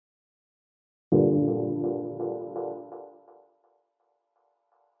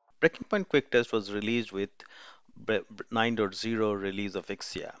BreakingPoint QuickTest was released with 9.0 release of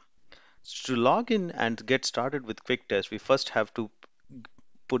Ixia. So to log in and get started with QuickTest, we first have to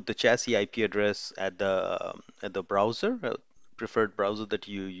put the chassis IP address at the browser, preferred browser that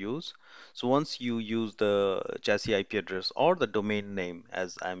you use. So once you use the chassis IP address or the domain name,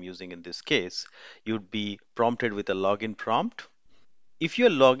 as I'm using in this case, you'd be prompted with a login prompt. If you're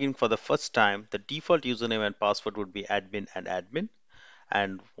logging for the first time, the default username and password would be admin and admin.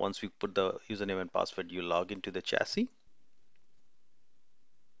 And once we put the username and password, you log into the chassis.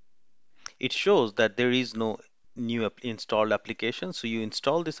 It shows that there is no new installed application. So you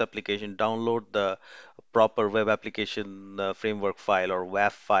install this application, download the proper web application framework file or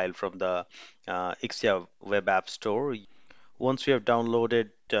WAF file from the Ixia web app store. Once you have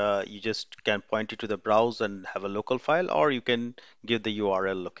downloaded, you just can point it to the browse and have a local file, or you can give the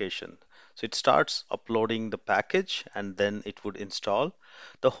URL location. So it starts uploading the package and then it would install.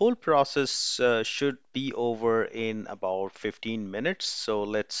 The whole process should be over in about 15 minutes. So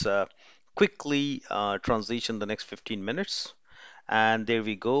let's quickly transition the next 15 minutes. And there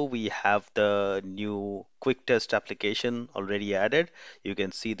we go. We have the new quick test application already added. You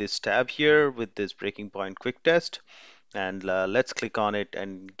can see this tab here with this breaking point quick test. And let's click on it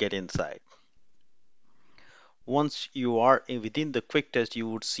and get inside. Once you are within the quick test, you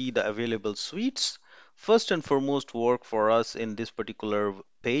would see the available suites. First and foremost work for us in this particular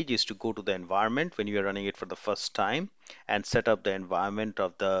page is to go to the environment when you are running it for the first time and set up the environment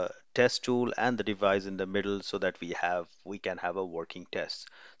of the test tool and the device in the middle so that we can have a working test.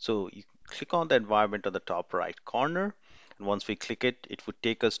 So you click on the environment on the top right corner. And once we click it, it would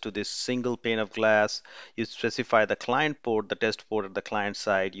take us to this single pane of glass. You specify the client port, the test port at the client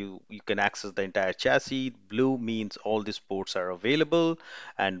side. You can access the entire chassis. Blue means all these ports are available.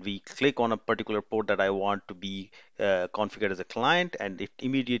 And we click on a particular port that I want to be configured as a client, and it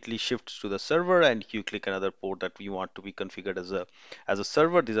immediately shifts to the server. And you click another port that we want to be configured as a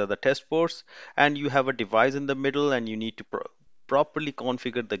server. These are the test ports. And you have a device in the middle, and you need to properly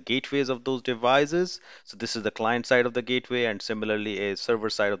configure the gateways of those devices. So this is the client side of the gateway and similarly a server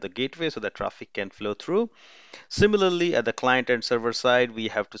side of the gateway so that traffic can flow through. Similarly, at the client and server side, we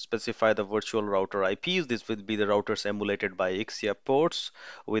have to specify the virtual router IPs. This will be the routers emulated by Ixia ports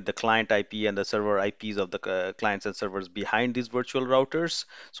with the client IP and the server IPs of the clients and servers behind these virtual routers.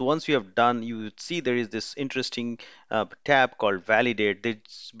 So once you have done, you would see there is this interesting tab called validate.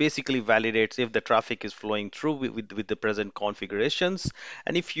 This basically validates if the traffic is flowing through with the present configurations.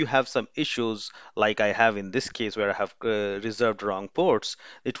 And if you have some issues like I have in this case where I have reserved wrong ports,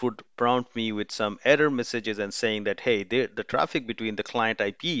 it would prompt me with some error messages and saying that, hey, the traffic between the client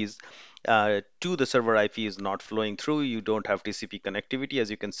IPs to the server IP is not flowing through. You don't have TCP connectivity,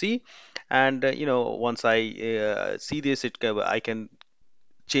 as you can see. And once I see this, I can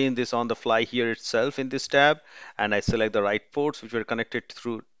change this on the fly here itself in this tab, and I select the right ports which were connected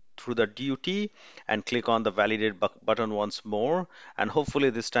through the DUT and click on the validate button once more, and hopefully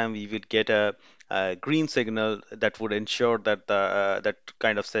this time we will get a green signal that would ensure that that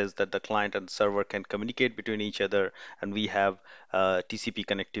kind of says that the client and server can communicate between each other and we have TCP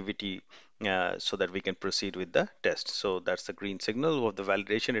connectivity so that we can proceed with the test. So that's the green signal of the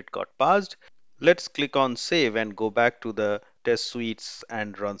validation. It got passed. Let's click on save and go back to the test suites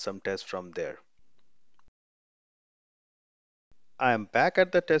and run some tests from there. I am back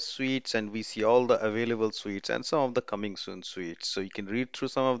at the test suites and we see all the available suites and some of the coming soon suites. So you can read through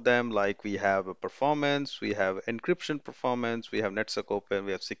some of them, like we have a performance, we have encryption performance, we have NetSec Open,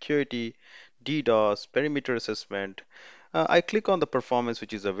 we have security, DDoS, perimeter assessment. I click on the performance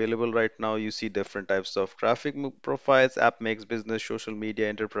which is available right now. You see different types of traffic profiles, app makes, business, social media,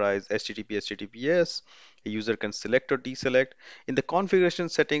 enterprise, HTTP, HTTPS. A user can select or deselect. In the configuration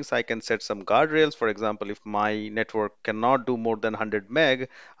settings, I can set some guardrails. For example, if my network cannot do more than 100 meg,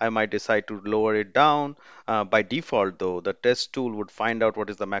 I might decide to lower it down. By default, though, the test tool would find out what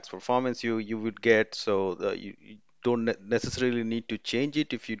is the max performance you would get. So you don't necessarily need to change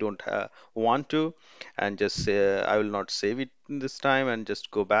it if you don't want to, and just say I will not save it this time and just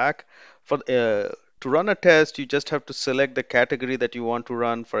go back. For to run a test, you just have to select the category that you want to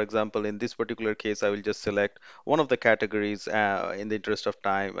run. For example, in this particular case, I will just select one of the categories in the interest of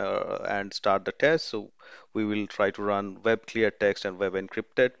time and start the test. So we will try to run web clear text and web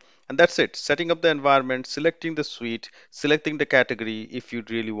encrypted. And that's it. Setting up the environment, selecting the suite, selecting the category if you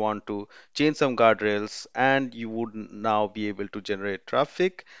really want to, change some guardrails, and you would now be able to generate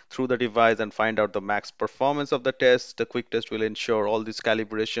traffic through the device and find out the max performance of the test. The quick test will ensure all these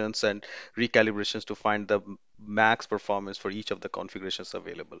calibrations and recalibrations to find the max performance for each of the configurations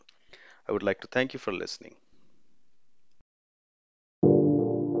available. I would like to thank you for listening.